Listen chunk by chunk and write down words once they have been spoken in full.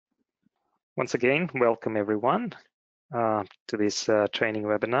Once again, welcome everyone to this training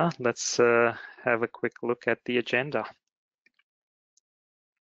webinar. Let's have a quick look at the agenda.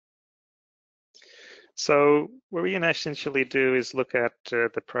 So what we're going to essentially do is look at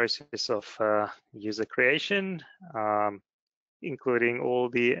the process of user creation, including all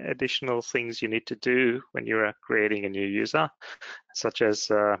the additional things you need to do when you're creating a new user, such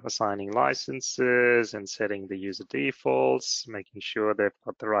as assigning licenses and setting the user defaults, making sure they've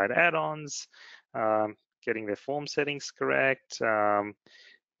got the right add-ons, getting their form settings correct,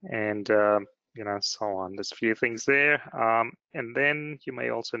 and so on. There's a few things there. And then you may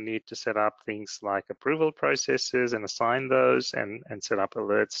also need to set up things like approval processes and assign those and set up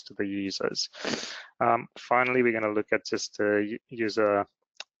alerts to the users. Finally, we're going to look at just user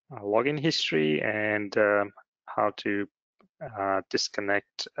login history and how to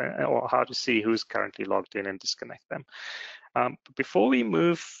disconnect or how to see who's currently logged in and disconnect them. But before we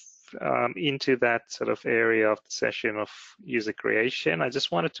move into that sort of area of the session of user creation, I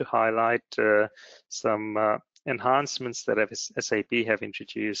just wanted to highlight some enhancements that SAP have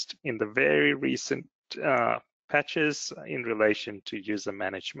introduced in the very recent patches in relation to user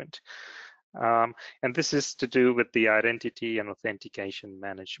management. And this is to do with the identity and authentication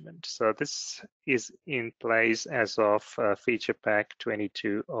management. So this is in place as of feature pack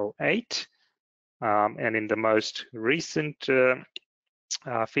 2208. And in the most recent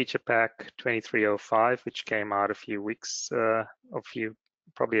feature pack 2305, which came out a few weeks,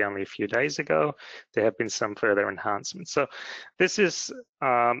 probably only a few days ago, there have been some further enhancements. So this is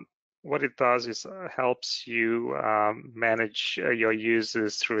what it does is helps you manage your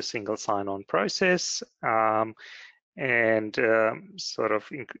users through a single sign-on process and sort of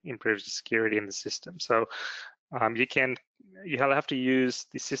improves the security in the system. So you'll have to use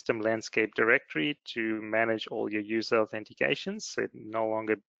the system landscape directory to manage all your user authentications. So it no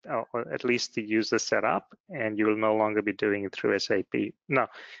longer, or at least the user setup, and you will no longer be doing it through SAP. Now,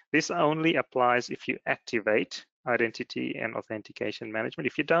 this only applies if you activate identity and authentication management.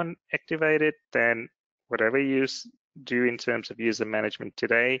 If you don't activate it, then whatever you do in terms of user management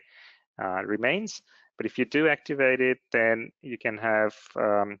today remains. But if you do activate it, then you can have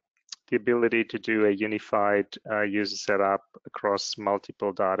the ability to do a unified user setup across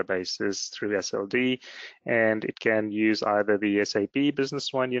multiple databases through SLD, and it can use either the SAP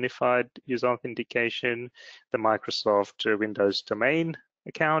Business One Unified User Authentication, the Microsoft Windows Domain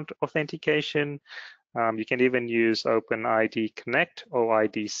Account Authentication. You can even use OpenID Connect or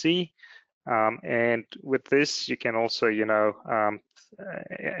IDC, and with this you can also,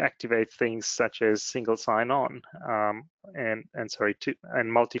 activate things such as single sign-on and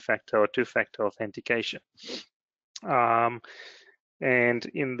multi-factor or two-factor authentication. And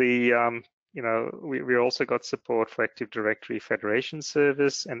in the we also got support for Active Directory Federation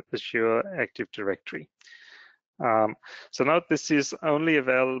Service and Azure Active Directory. So note this is only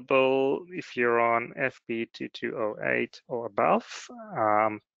available if you're on FB2208 or above.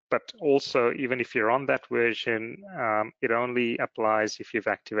 But also, even if you're on that version, it only applies if you've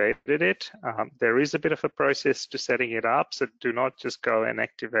activated it. There is a bit of a process to setting it up, so do not just go and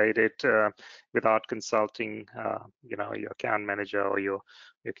activate it without consulting, your account manager or your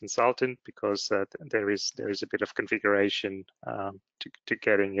consultant, because there is a bit of configuration to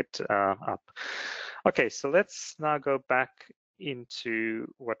getting it up. Okay, so let's now go back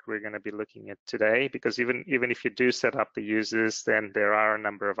into what we're going to be looking at today, because even if you do set up the users, then there are a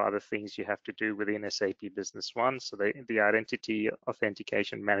number of other things you have to do within SAP Business One. So the identity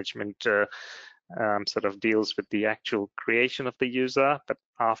authentication management sort of deals with the actual creation of the user, but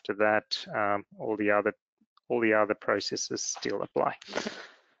after that, all the other processes still apply.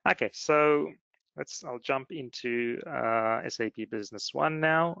 Okay, so I'll jump into SAP Business One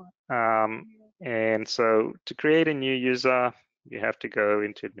now. And so to create a new user, you have to go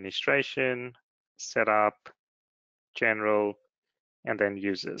into administration, setup, general, and then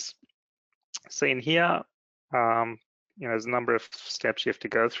users. So in here, there's a number of steps you have to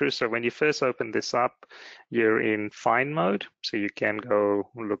go through. So when you first open this up, you're in find mode. So you can go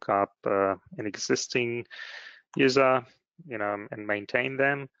look up an existing user, and maintain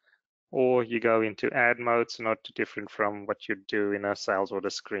them. Or you go into add mode, so not too different from what you'd do in a sales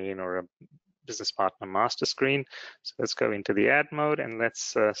order screen or a business partner master screen. So let's go into the add mode and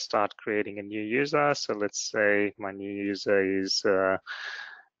let's start creating a new user. So let's say my new user is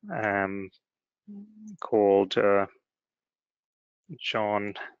called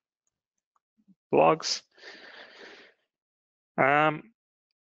John Blogs.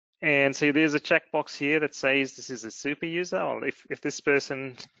 And so there's a checkbox here that says this is a super user, or if this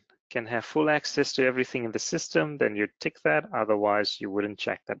person can have full access to everything in the system, then you tick that. Otherwise, you wouldn't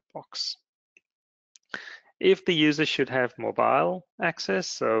check that box. If the user should have mobile access,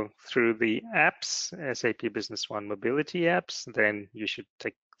 so through the apps, SAP Business One mobility apps, then you should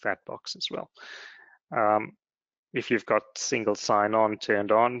tick that box as well. If you've got single sign-on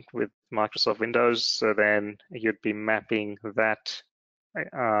turned on with Microsoft Windows, so then you'd be mapping that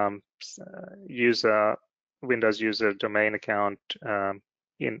Windows user domain account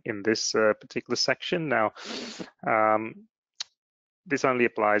in this particular section. Now, this only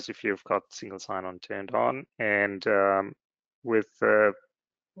applies if you've got single sign-on turned on, and with the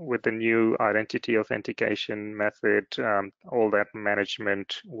new identity authentication method, all that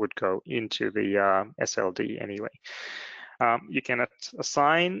management would go into the SLD anyway. You can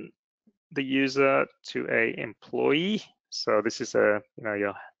assign the user to a employee. So this is your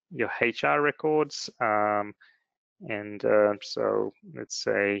HR records, and so let's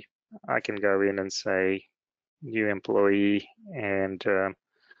say I can go in and say new employee and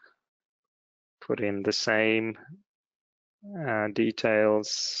put in the same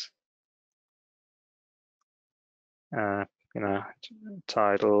details,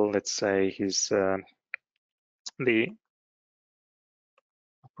 title, let's say he's the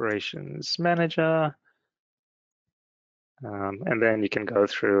operations manager, and then you can go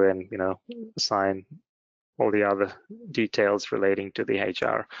through and assign all the other details relating to the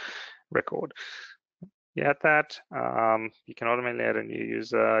HR record. You add that. You can automatically add a new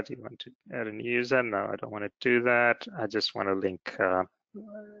user. Do you want to add a new user? No, I don't want to do that. I just want to link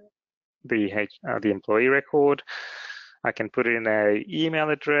the employee record. I can put in an email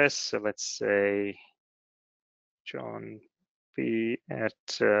address. So let's say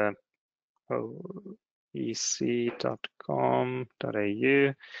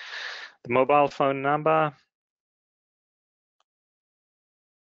johnb@oec.com.au. The mobile phone number,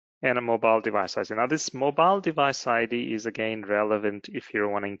 and a mobile device ID. Now, this mobile device ID is again relevant if you're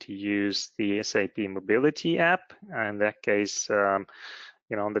wanting to use the SAP Mobility app. In that case, on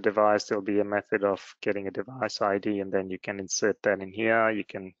the device, there'll be a method of getting a device ID, and then you can insert that in here. You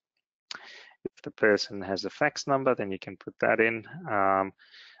can, if the person has a fax number, then you can put that in.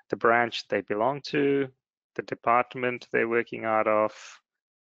 The branch they belong to, the department they're working out of,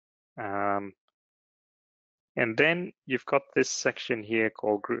 and then you've got this section here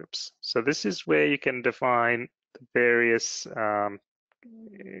called groups. So this is where you can define the various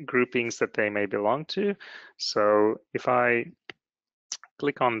groupings that they may belong to. So if I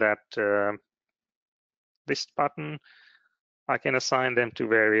click on that list button, I can assign them to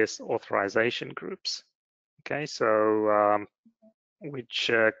various authorization groups. Okay, so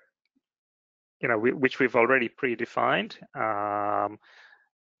which we've already predefined,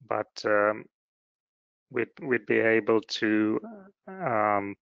 but we'd be able to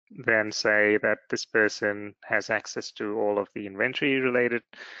then say that this person has access to all of the inventory related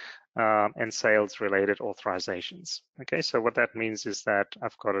and sales related authorizations. Okay, so what that means is that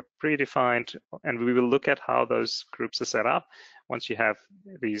I've got it predefined, and we will look at how those groups are set up. Once you have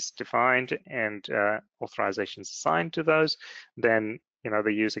these defined and authorizations assigned to those, then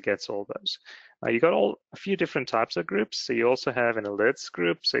the user gets all those. You got a few different types of groups. So you also have an alerts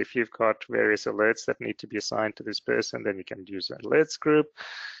group. So if you've got various alerts that need to be assigned to this person, then you can use an alerts group.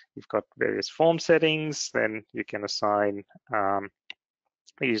 You've got various form settings, then you can assign a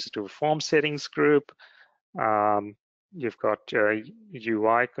user to a form settings group. You've got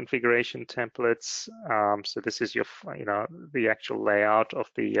UI configuration templates. So this is your, the actual layout of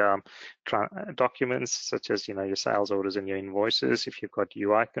the documents, such as, your sales orders and your invoices. If you've got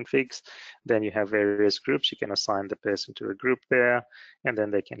UI configs, then you have various groups. You can assign the person to a group there, and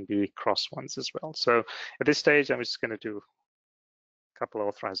then they can be cross ones as well. So at this stage, I'm just going to do a couple of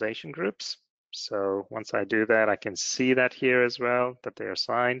authorization groups. So once I do that, I can see that here as well, that they're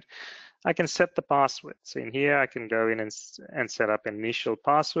assigned. I can set the password. So in here, I can go in and set up an initial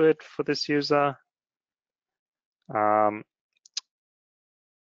password for this user. And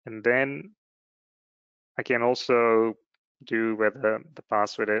then I can also do whether the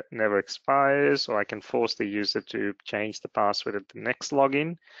password never expires, or I can force the user to change the password at the next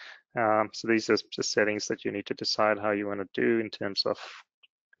login. So these are the settings that you need to decide how you want to do in terms of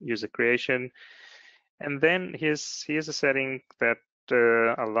user creation. And then here's a setting that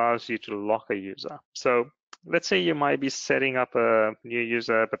allows you to lock a user. So let's say you might be setting up a new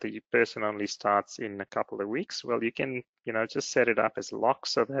user, but the person only starts in a couple of weeks. Well, you can, just set it up as lock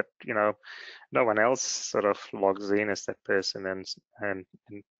so that, no one else sort of logs in as that person and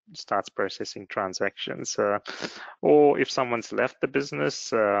starts processing transactions. Or if someone's left the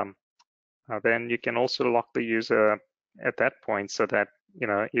business, then you can also lock the user at that point so that,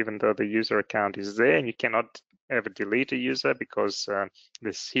 even though the user account is there and you cannot ever delete a user because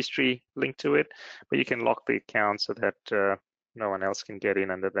there's history linked to it, but you can lock the account so that no one else can get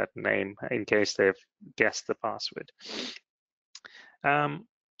in under that name in case they've guessed the password.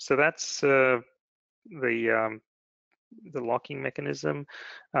 So that's the locking mechanism.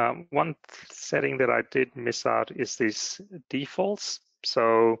 One setting that I did miss out is these defaults.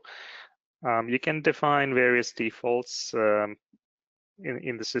 So you can define various defaults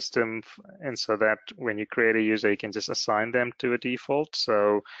in the system, and so that when you create a user, you can just assign them to a default.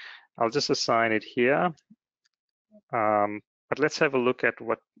 So I'll just assign it here. But let's have a look at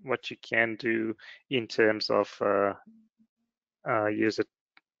what you can do in terms of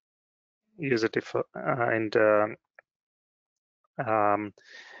user default and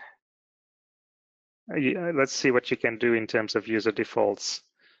let's see what you can do in terms of user defaults.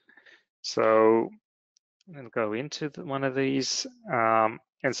 So I'll go into one of these, and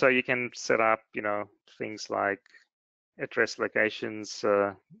so you can set up, things like address locations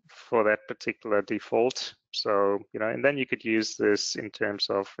for that particular default. So, and then you could use this in terms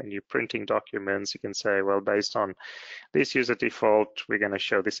of when you're printing documents, you can say, well, based on this user default, we're going to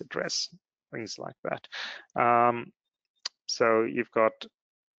show this address, things like that. So you've got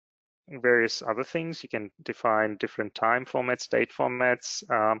various other things. You can define different time formats, date formats.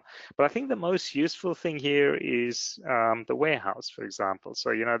 But I think the most useful thing here is the warehouse, for example.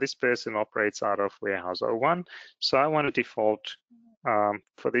 So, this person operates out of warehouse 01. So I want to default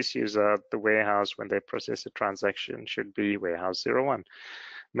for this user, the warehouse when they process a transaction should be warehouse 01.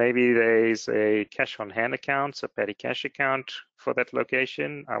 Maybe there's a cash on hand account, so petty cash account for that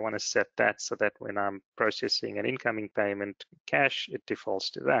location. I want to set that so that when I'm processing an incoming payment cash, it defaults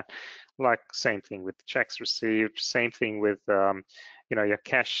to that. Like same thing with checks received, same thing with your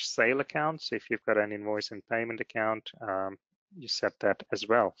cash sale account. So if you've got an invoice and payment account, you set that as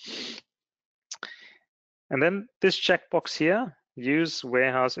well. And then this checkbox here, use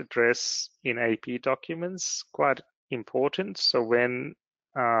warehouse address in AP documents, quite important. So when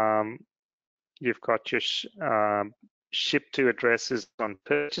you've got your ship to addresses on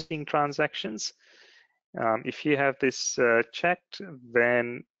purchasing transactions. If you have this checked,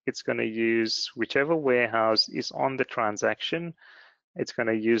 then it's going to use whichever warehouse is on the transaction, it's going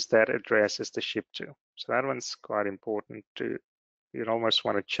to use that address as the ship to. So that one's quite important to, you'd almost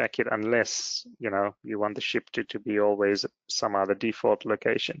want to check it unless, you want the ship to be always some other default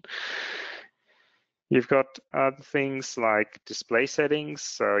location. You've got other things like display settings.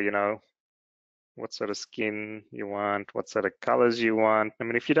 So, what sort of skin you want, what sort of colors you want. I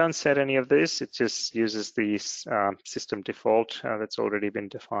mean, if you don't set any of this, it just uses the system default that's already been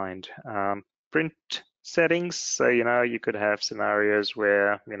defined. Print settings. So, you could have scenarios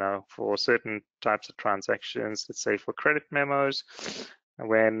where, for certain types of transactions, let's say for credit memos,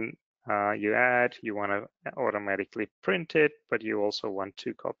 when you add, you want to automatically print it, but you also want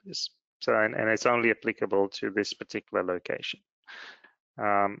 2 copies. So, and it's only applicable to this particular location.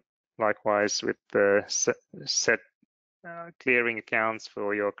 Likewise, with the set clearing accounts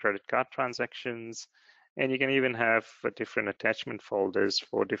for your credit card transactions, and you can even have different attachment folders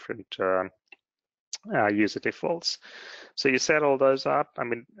for different user defaults. So you set all those up. I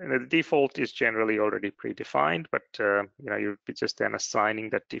mean, the default is generally already predefined, but you'll be just then assigning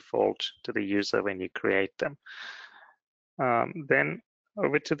that default to the user when you create them. Then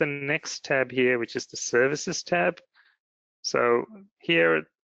over to the next tab here, which is the services tab. So here,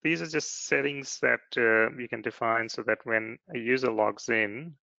 these are just settings that you can define so that when a user logs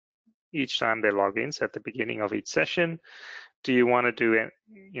in, each time they log in, so at the beginning of each session, do you want to do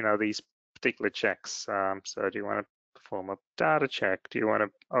these particular checks? So do you want to perform a data check? Do you want to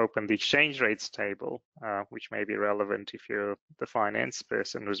open the exchange rates table, which may be relevant if you're the finance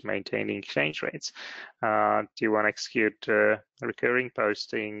person who's maintaining exchange rates? Do you want to execute recurring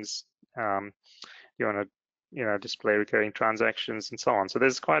postings? Do you want to display recurring transactions and so on? So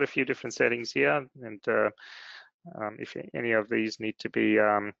there's quite a few different settings here, and if any of these need to be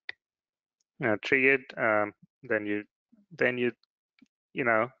triggered, then you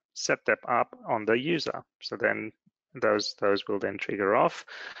set them up on the user. So then those will then trigger off,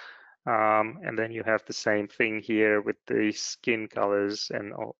 and then you have the same thing here with the skin colors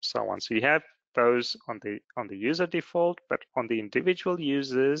and so on. So you have those on the user default, but on the individual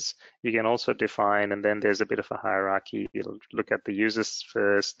users, you can also define, and then there's a bit of a hierarchy. It'll look at the users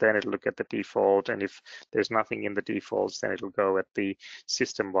first, then it'll look at the default, and if there's nothing in the defaults, then it'll go at the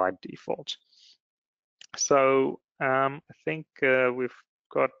system-wide default. So I think we've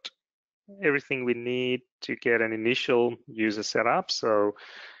got everything we need to get an initial user set up. So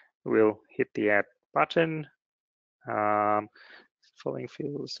we'll hit the add button. following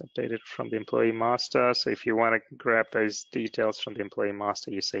fields updated from the employee master. So if you want to grab those details from the employee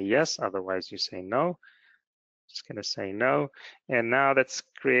master, you say yes, otherwise you say no. Just going to say no. And now that's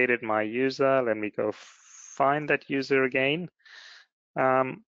created my user. Let me go find that user again.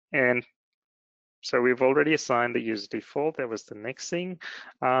 And so we've already assigned the user default. That was the next thing.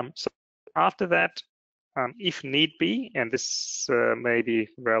 So after that, if need be, and this may be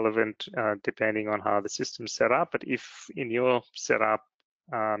relevant depending on how the system's set up, but if in your setup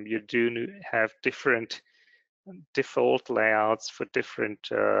you do have different default layouts for different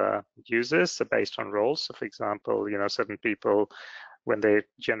users, so based on roles. So for example, certain people, when they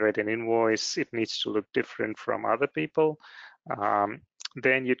generate an invoice, it needs to look different from other people.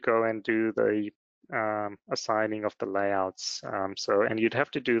 Then you'd go and do the assigning of the layouts. And you'd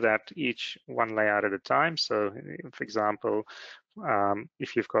have to do that each one layout at a time. So for example,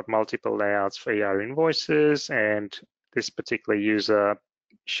 if you've got multiple layouts for ER invoices and this particular user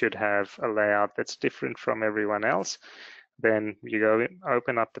should have a layout that's different from everyone else, then you go in,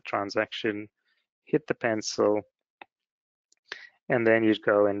 open up the transaction, hit the pencil, and then you'd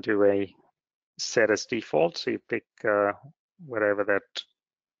go and do a set as default. So you pick whatever that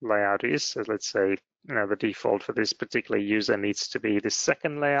layout is. So let's say the default for this particular user needs to be the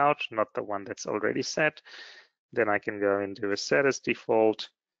second layout, not the one that's already set. Then I can go and do a set as default,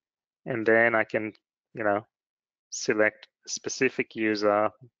 and then I can select a specific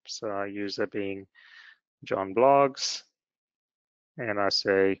user. So our user being John Blogs, and I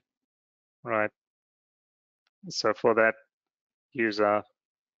say, right, so for that user,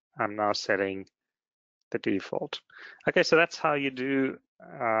 I'm now setting the default. Okay, so that's how you do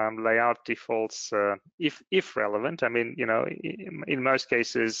layout defaults if relevant. I mean, in most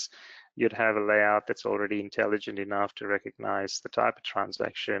cases, you'd have a layout that's already intelligent enough to recognize the type of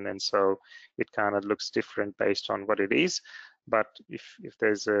transaction, and so it kind of looks different based on what it is. But if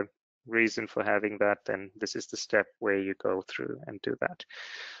there's a reason for having that, then this is the step where you go through and do that.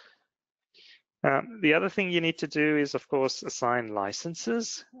 The other thing you need to do is, of course, assign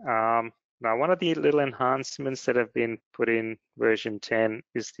licenses. Now, one of the little enhancements that have been put in version 10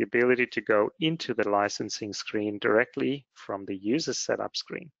 is the ability to go into the licensing screen directly from the user setup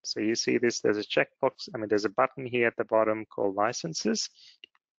screen. So you see this, there's a checkbox, there's a button here at the bottom called licenses.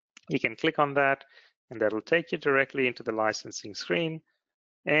 You can click on that and that'll take you directly into the licensing screen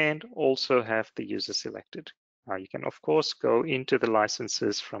and also have the user selected. Now you can, of course, go into the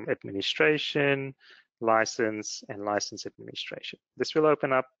licenses from administration, license, and license administration. This will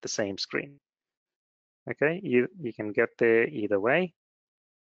open up the same screen. Okay, you can get there either way.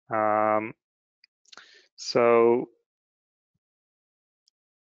 So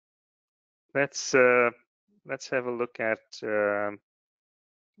let's have a look at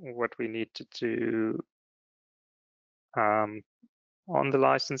what we need to do on the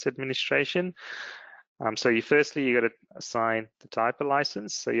license administration. So firstly, you got to assign the type of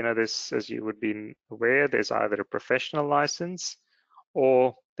license. So this, as you would be aware, there's either a professional license,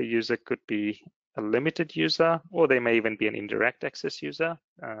 or the user could be a limited user, or they may even be an indirect access user,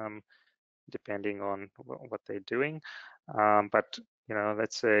 depending on what they're doing. But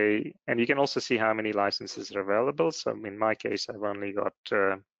let's say, and you can also see how many licenses are available. So in my case, I've only got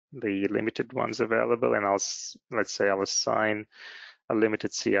the limited ones available, and let's say I'll assign a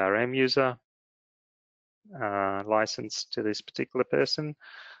limited CRM user license to this particular person.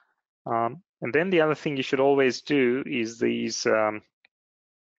 And then the other thing you should always do is these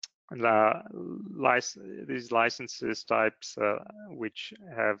licenses types which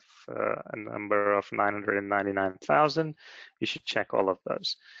have a number of 999,000. You should check all of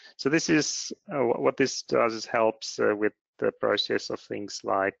those. So this is what this does is helps with the process of things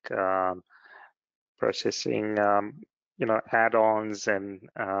like processing add-ons and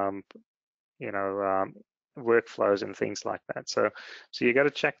workflows and things like that. So you got to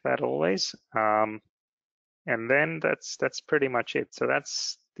check that always. And then that's pretty much it. So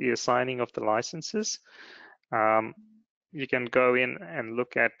that's the assigning of the licenses. You can go in and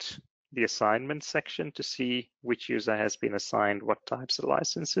look at the assignment section to see which user has been assigned what types of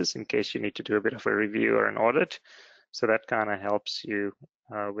licenses in case you need to do a bit of a review or an audit. So that kind of helps you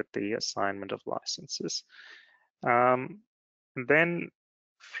with the assignment of licenses. And then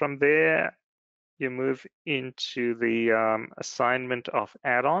from there, you move into the assignment of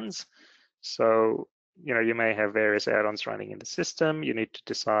add-ons. So, you may have various add-ons running in the system. You need to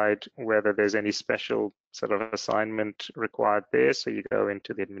decide whether there's any special sort of assignment required there. So you go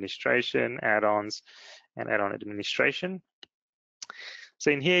into the administration, add-ons, and add-on administration.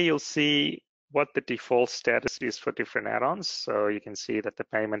 So in here, you'll see what the default status is for different add-ons. So you can see that the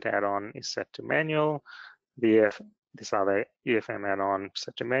payment add-on is set to manual. The this other EFM add-on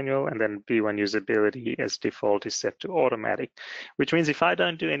set to manual, and then B1 usability as default is set to automatic, which means if I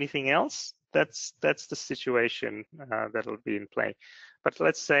don't do anything else, that's the situation that'll be in play. But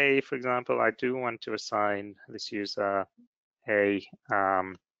let's say, for example, I do want to assign this user a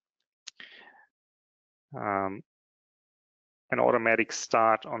an automatic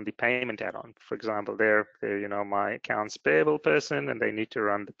start on the payment add-on. For example, they're my accounts payable person, and they need to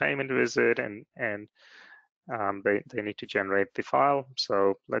run the payment visit, and they need to generate the file.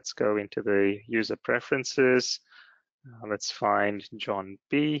 So let's go into the user preferences. Let's find John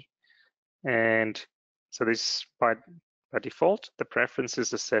B. And so this by default, the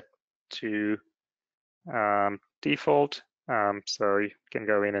preferences are set to default. So you can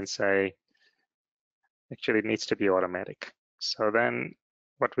go in and say, actually, it needs to be automatic. So then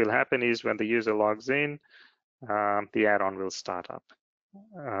what will happen is when the user logs in, the add-on will start up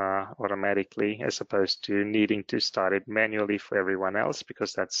automatically, as opposed to needing to start it manually for everyone else,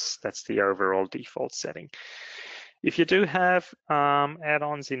 because that's the overall default setting. If you do have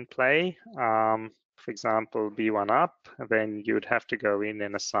add-ons in play, for example, B1 up, then you would have to go in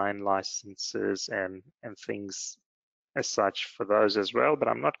and assign licenses and things as such for those as well, but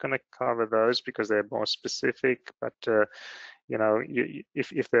I'm not going to cover those because they're more specific. But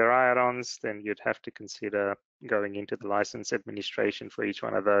if there are add-ons, then you'd have to consider going into the license administration for each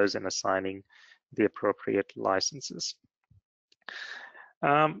one of those and assigning the appropriate licenses.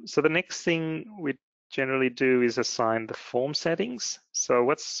 So the next thing we generally do is assign the form settings. So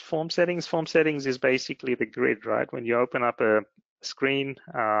what's form settings? Form settings is basically the grid, right? When you open up a screen,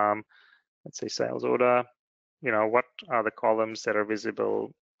 let's say sales order, what are the columns that are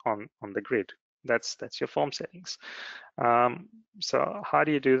visible on the grid? That's your form settings. So how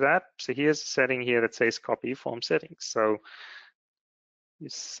do you do that? So here's a setting here that says copy form settings. So you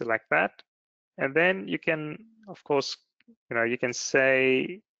select that, and then you can, of course, you can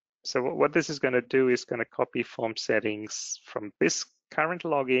say, so what this is going to do is going to copy form settings from this current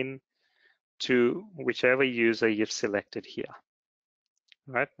login to whichever user you've selected here,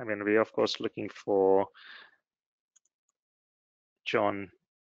 right? I mean, we're of course looking for John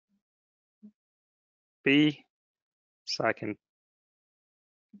B, so I can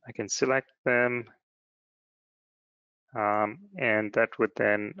select them, and that would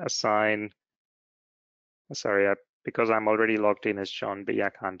then assign, sorry, because I'm already logged in as John B, I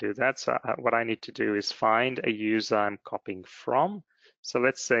can't do that. So what I need to do is find a user I'm copying from. So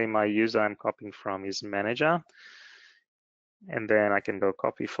let's say my user I'm copying from is manager, and then I can go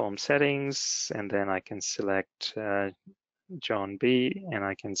copy form settings, and then I can select John B, and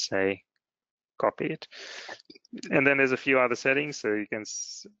I can say copy it. And then there's a few other settings, so you can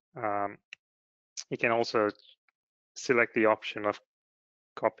also select the option of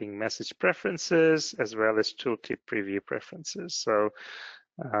copying message preferences as well as tooltip preview preferences. So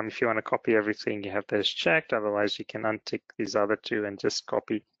if you want to copy everything, you have those checked. Otherwise, you can untick these other two and just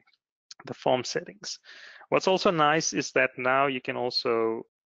copy the form settings. What's also nice is that now you can also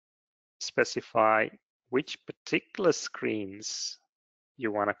specify which particular screens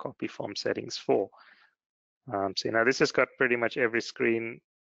you want to copy form settings for. So this has got pretty much every screen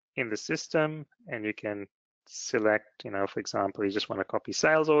in the system, and you can select, for example, you just want to copy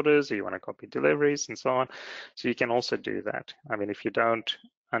sales orders, or you want to copy deliveries, and so on. So you can also do that. I mean, if you don't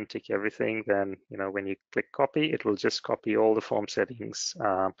untick everything, then when you click copy, it will just copy all the form settings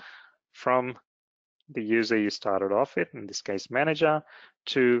from the user you started off with, in this case manager,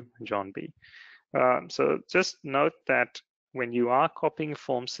 to John B. So just note that when you are copying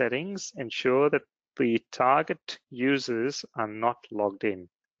form settings, ensure that the target users are not logged in,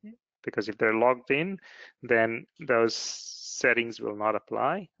 because if they're logged in, then those settings will not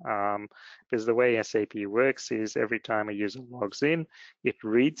apply. Because the way SAP works is every time a user logs in, it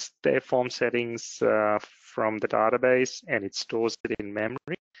reads their form settings from the database and it stores it in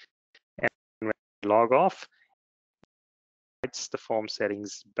memory. And when they log off, it writes the form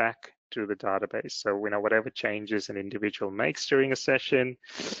settings back to the database. So whatever changes an individual makes during a session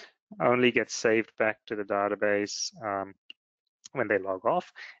only gets saved back to the database when they log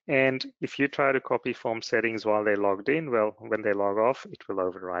off. And if you try to copy form settings while they're logged in, well, when they log off, it will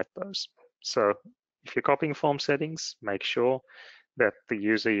overwrite those. So if you're copying form settings, make sure that the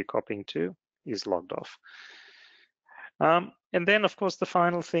user you're copying to is logged off. And then, of course, the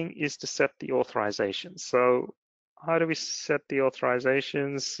final thing is to set the authorizations. So how do we set the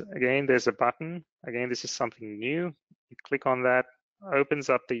authorizations? Again, there's a button. Again, this is something new. You click on that, opens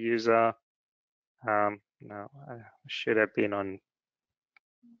up the user. Now, I should have been on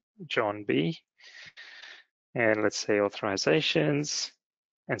John B. And let's say authorizations.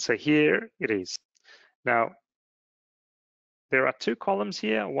 And so here it is. Now, there are two columns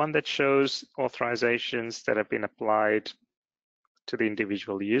here, one that shows authorizations that have been applied to the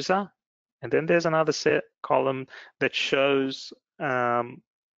individual user. And then there's another column that shows, various,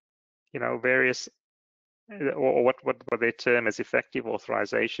 or what they term as effective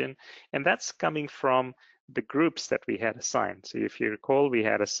authorization. And that's coming from the groups that we had assigned. So if you recall, we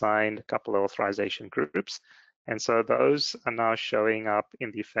had assigned a couple of authorization groups. And so those are now showing up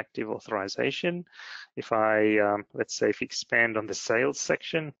in the effective authorization. If I, let's say, if you expand on the sales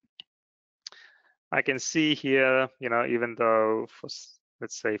section, I can see here, even though for,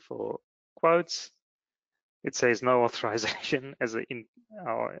 let's say for quotes, it says no authorization as a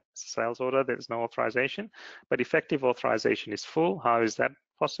sales order, there's no authorization, but effective authorization is full. How is that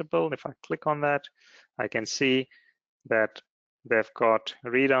possible? If I click on that, I can see that they've got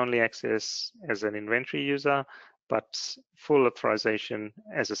read-only access as an inventory user, but full authorization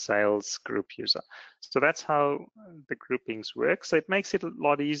as a sales group user. So that's how the groupings work. So it makes it a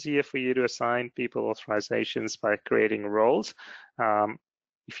lot easier for you to assign people authorizations by creating roles.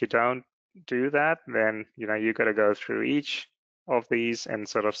 If you don't do that, then you got to go through each of these and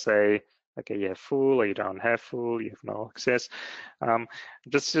sort of say, okay, you have full or you don't have full, you have no access.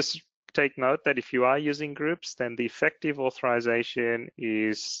 Just take note that if you are using groups, then the effective authorization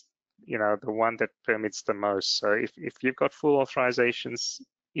is the one that permits the most. So if you've got full authorizations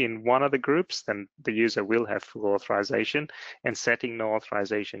in one of the groups, then the user will have full authorization, and setting no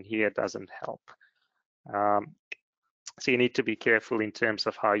authorization here doesn't help. So you need to be careful in terms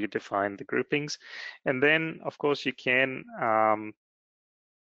of how you define the groupings. And then, of course, you can,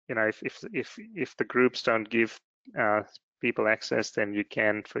 if the groups don't give people access, then you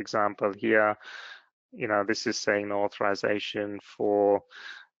can, for example, here, this is saying no authorization for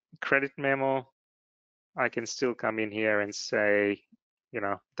credit memo. I can still come in here and say,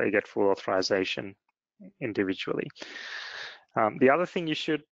 they get full authorization individually. The other thing you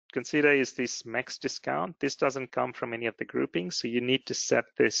should consider is this max discount. This doesn't come from any of the groupings, so you need to set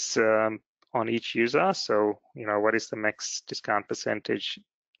this on each user. So, what is the max discount percentage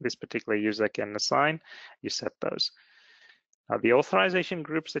this particular user can assign? You set those. The authorization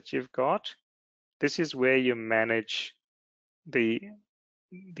groups that you've got, this is where you manage the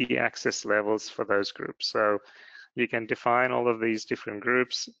access levels for those groups. So you can define all of these different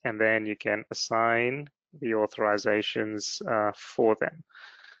groups, and then you can assign the authorizations for them.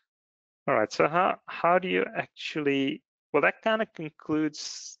 All right, so how do you actually, well, that kind of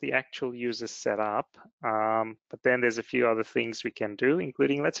concludes the actual user setup, but then there's a few other things we can do,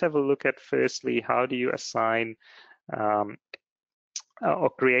 including, let's have a look at firstly, how do you assign or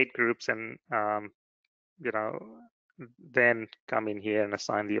create groups and, then come in here and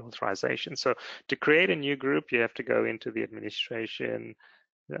assign the authorization. So to create a new group, you have to go into the administration,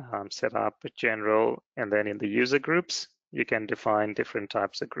 set up a general, and then in the user groups, you can define different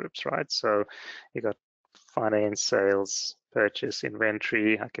types of groups, right? So you got finance, sales, purchase,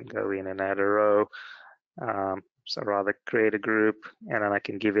 inventory. I can go in and add a row. So rather create a group, and then I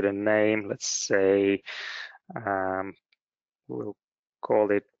can give it a name. Let's say we'll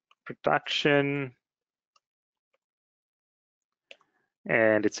call it production,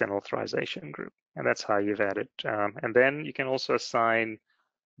 and it's an authorization group. And that's how you've added. And then you can also assign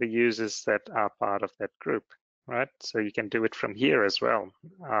the users that are part of that group, right? So you can do it from here as well,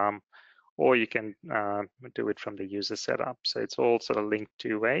 or you can do it from the user setup. So it's all sort of linked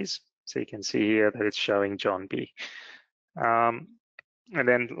two ways. So you can see here that it's showing John B. And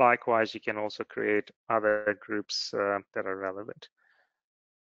then likewise, you can also create other groups that are relevant.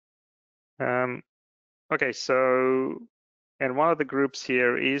 Okay, so, and one of the groups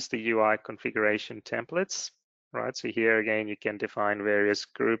here is the UI configuration templates, right? So here again, you can define various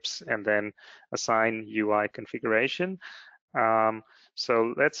groups and then assign UI configuration.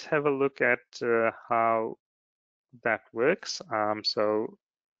 So let's have a look at how that works. So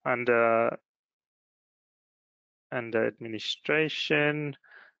under administration,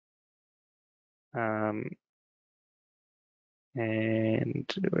 and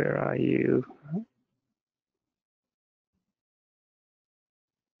where are you?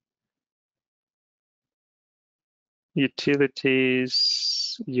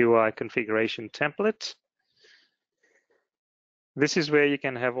 Utilities, UI configuration template. This is where you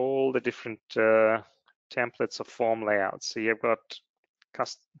can have all the different templates of form layouts. So you've got,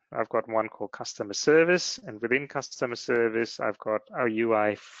 I've got one called customer service, and within customer service, I've got a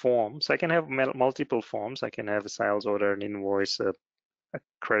UI form. So I can have multiple forms. I can have a sales order, an invoice, a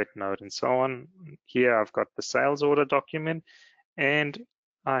credit note, and so on. Here I've got the sales order document, and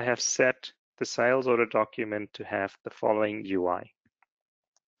I have set the sales order document to have the following UI.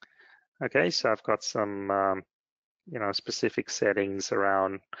 Okay, so I've got some specific settings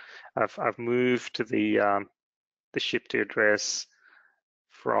around. I've moved the ship to address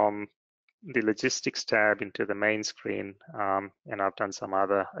from the logistics tab into the main screen, and I've done some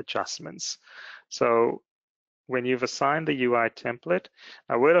other adjustments. So when you've assigned the UI template,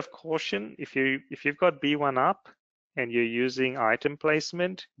 a word of caution: if you've got B1 up and you're using item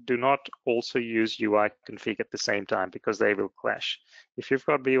placement, do not also use UI config at the same time, because they will clash. If you've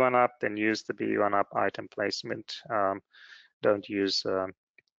got B1 up, then use the B1 up item placement. Don't use UI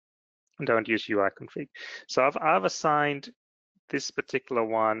config. So I've assigned this particular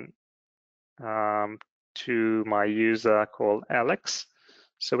one to my user called Alex.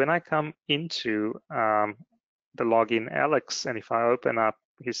 So when I come into the login Alex, and if I open up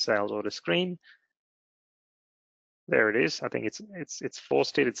his sales order screen, there it is. I think it's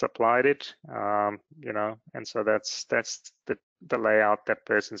forced it, it's applied it, and so that's the layout that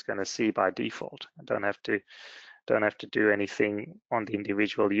person's going to see by default. I don't have to do anything on the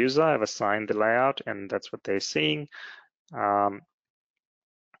individual user. I've assigned the layout, and that's what they're seeing.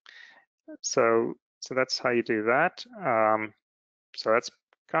 So that's how you do that. So that's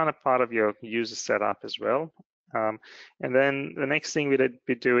kind of part of your user setup as well. And then the next thing we'd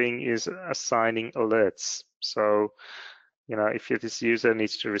be doing is assigning alerts. So, if this user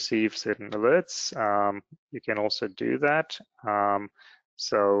needs to receive certain alerts, you can also do that.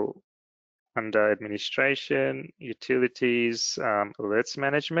 So under administration, utilities, alerts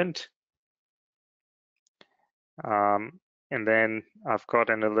management. And then I've got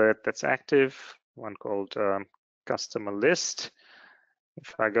an alert that's active, one called customer list.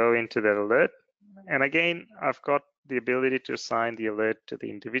 If I go into that alert, and again, I've got the ability to assign the alert to the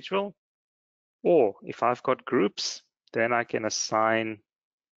individual, or if I've got groups, then I can assign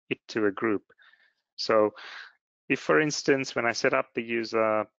it to a group. So if, for instance, when I set up the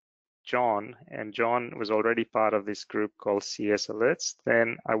user John, and John was already part of this group called CS Alerts,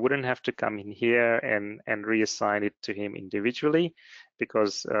 then I wouldn't have to come in here and reassign it to him individually,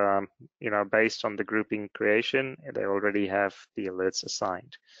 because based on the grouping creation, they already have the alerts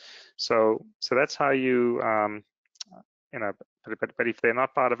assigned. So that's how you but if they're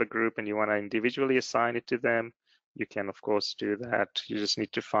not part of a group and you want to individually assign it to them, you can of course do that. You just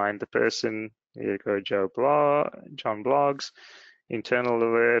need to find the person. You go John Blogs, internal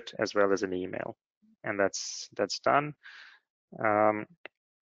alert, as well as an email, and that's done.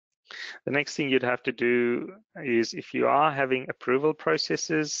 The next thing you'd have to do is, if you are having approval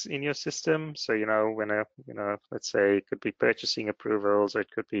processes in your system, so when let's say it could be purchasing approvals, or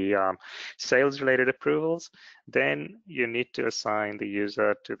it could be sales related approvals, then you need to assign the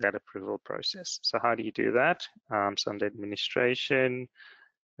user to that approval process. So how do you do that? So under administration,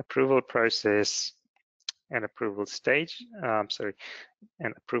 approval process, and approval stage,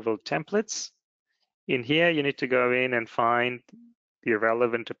 and approval templates. In here, you need to go in and find the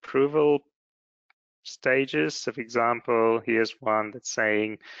relevant approval stages. So for example, here's one that's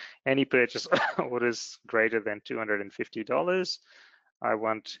saying any purchase orders greater than $250. I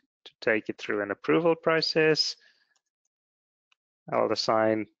want to take it through an approval process. I'll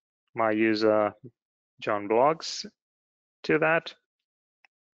assign my user John Blogs to that.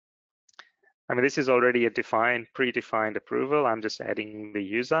 I mean, this is already a predefined approval. I'm just adding the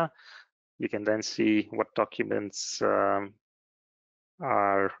user. You can then see what documents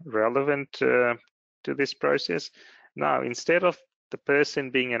are relevant to this process. Now, instead of the person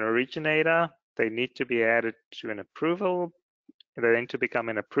being an originator, they need to be added to an approval. They need to become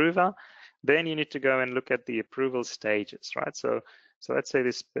an approver. Then you need to go and look at the approval stages, right? So let's say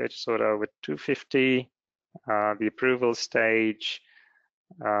this purchase order with $250, the approval stage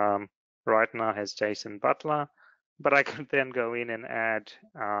right now has Jason Butler, but I could then go in and add,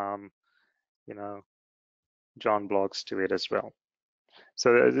 John Blogs to it as well.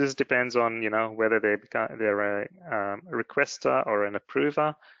 So this depends on, whether they're a requester or an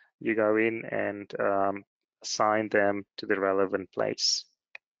approver. You go in and assign them to the relevant place.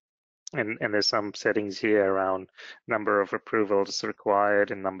 And there's some settings here around number of approvals required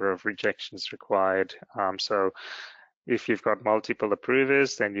and number of rejections required. So if you've got multiple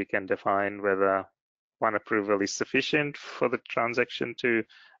approvers, then you can define whether one approval is sufficient for the transaction to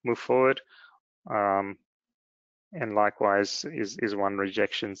move forward. And likewise, is one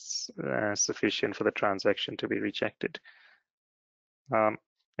rejection sufficient for the transaction to be rejected? And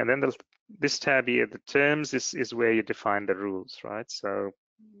then this tab here, the terms, is where you define the rules, right? So,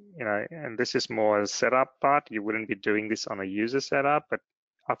 and this is more a setup part. You wouldn't be doing this on a user setup, but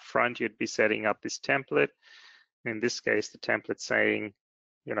up front, you'd be setting up this template. In this case, the template saying,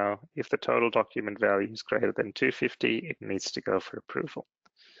 if the total document value is greater than 250, it needs to go for approval.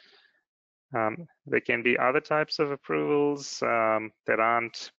 There can be other types of approvals that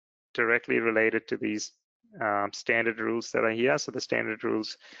aren't directly related to these standard rules that are here. So the standard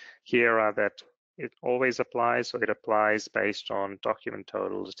rules here are that it always applies, so it applies based on document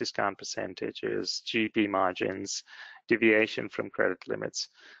totals, discount percentages, GP margins, deviation from credit limits.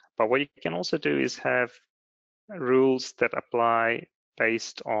 But what you can also do is have rules that apply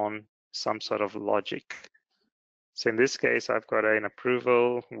based on some sort of logic. So in this case, I've got an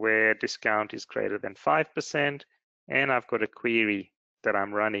approval where discount is greater than 5%, and I've got a query that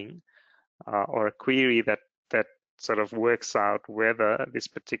I'm running, or a query that sort of works out whether this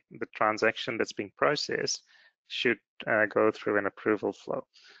particular transaction that's being processed should go through an approval flow.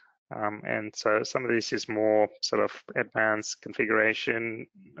 And so some of this is more sort of advanced configuration,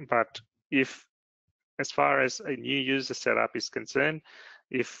 but if, as far as a new user setup is concerned,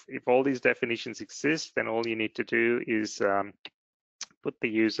 if all these definitions exist, then all you need to do is put the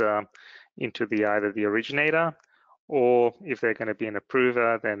user into either the originator, or if they're going to be an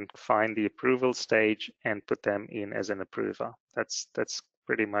approver, then find the approval stage and put them in as an approver. That's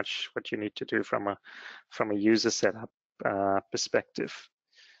pretty much what you need to do from a user setup perspective.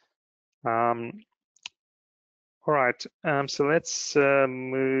 All right, so let's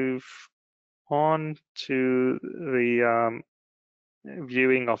move on to the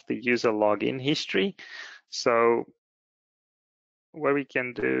viewing of the user login history. So what we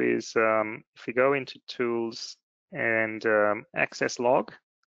can do is if we go into tools and access log,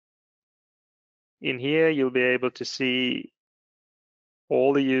 in here you'll be able to see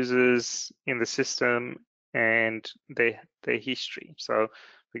all the users in the system and their history. So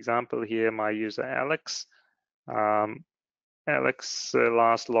for example, here my user Alex, Alex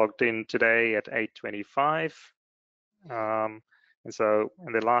last logged in today at 8:25. And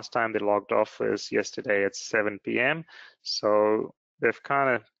the last time they logged off was yesterday at 7 p.m. So they've kind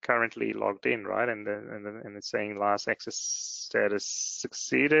of currently logged in, right? And it's saying last access status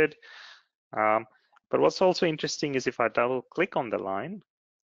succeeded. But what's also interesting is if I double click on the line,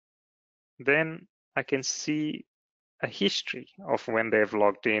 then I can see a history of when they've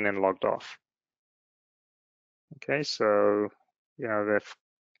logged in and logged off. Okay, so you know they've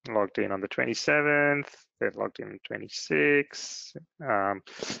logged in on the 27th, they've logged in on the 26th, and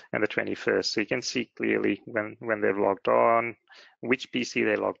the 21st. So you can see clearly when they've logged on, which PC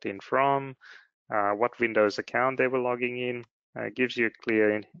they logged in from, what Windows account they were logging in. It gives you a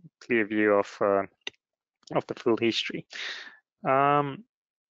clear view of the full history.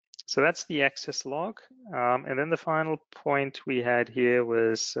 So that's the access log. And then the final point we had here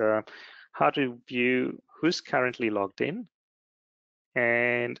was how to view who's currently logged in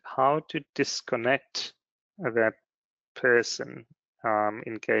and how to disconnect that person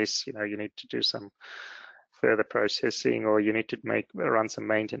in case you need to do some further processing or you need to run some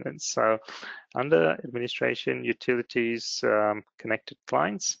maintenance. So under administration, utilities, connected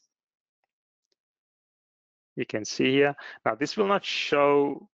clients, you can see here. Now this will not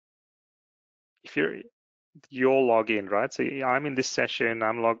show if you're your login, right? So I'm in this session,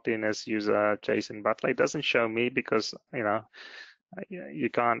 I'm logged in as user Jason Butler. It doesn't show me because you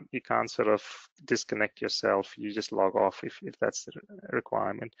can't sort of disconnect yourself. You just log off if that's the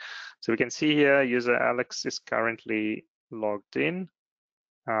requirement. So we can see here user Alex is currently logged in,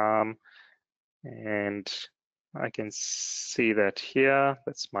 and I can see that here.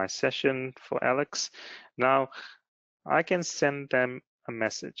 That's my session for Alex. Now I can send them a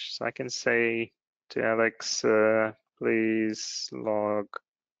message. So I can say to Alex, please log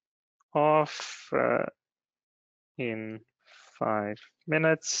off in 5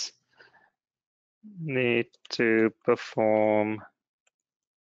 minutes. Need to perform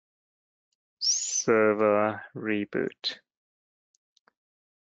server reboot,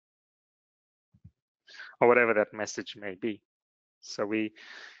 or whatever that message may be. So we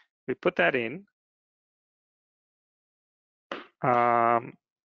put that in.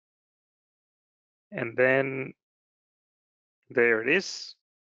 And then there it is.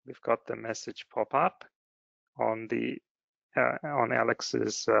 We've got the message pop up on on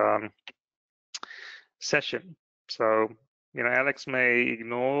Alex's session. So Alex may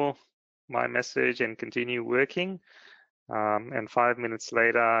ignore my message and continue working. And 5 minutes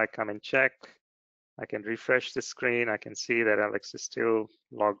later, I come and check. I can refresh the screen. I can see that Alex is still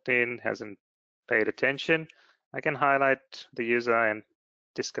logged in, hasn't paid attention. I can highlight the user and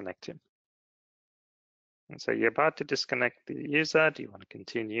disconnect him. And so you're about to disconnect the user. Do you want to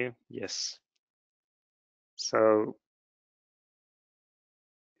continue? Yes. So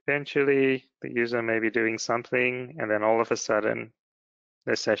eventually the user may be doing something and then all of a sudden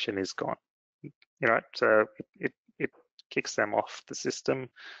the session is gone. So it kicks them off the system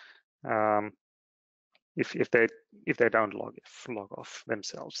if they don't log off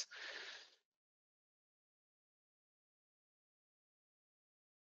themselves.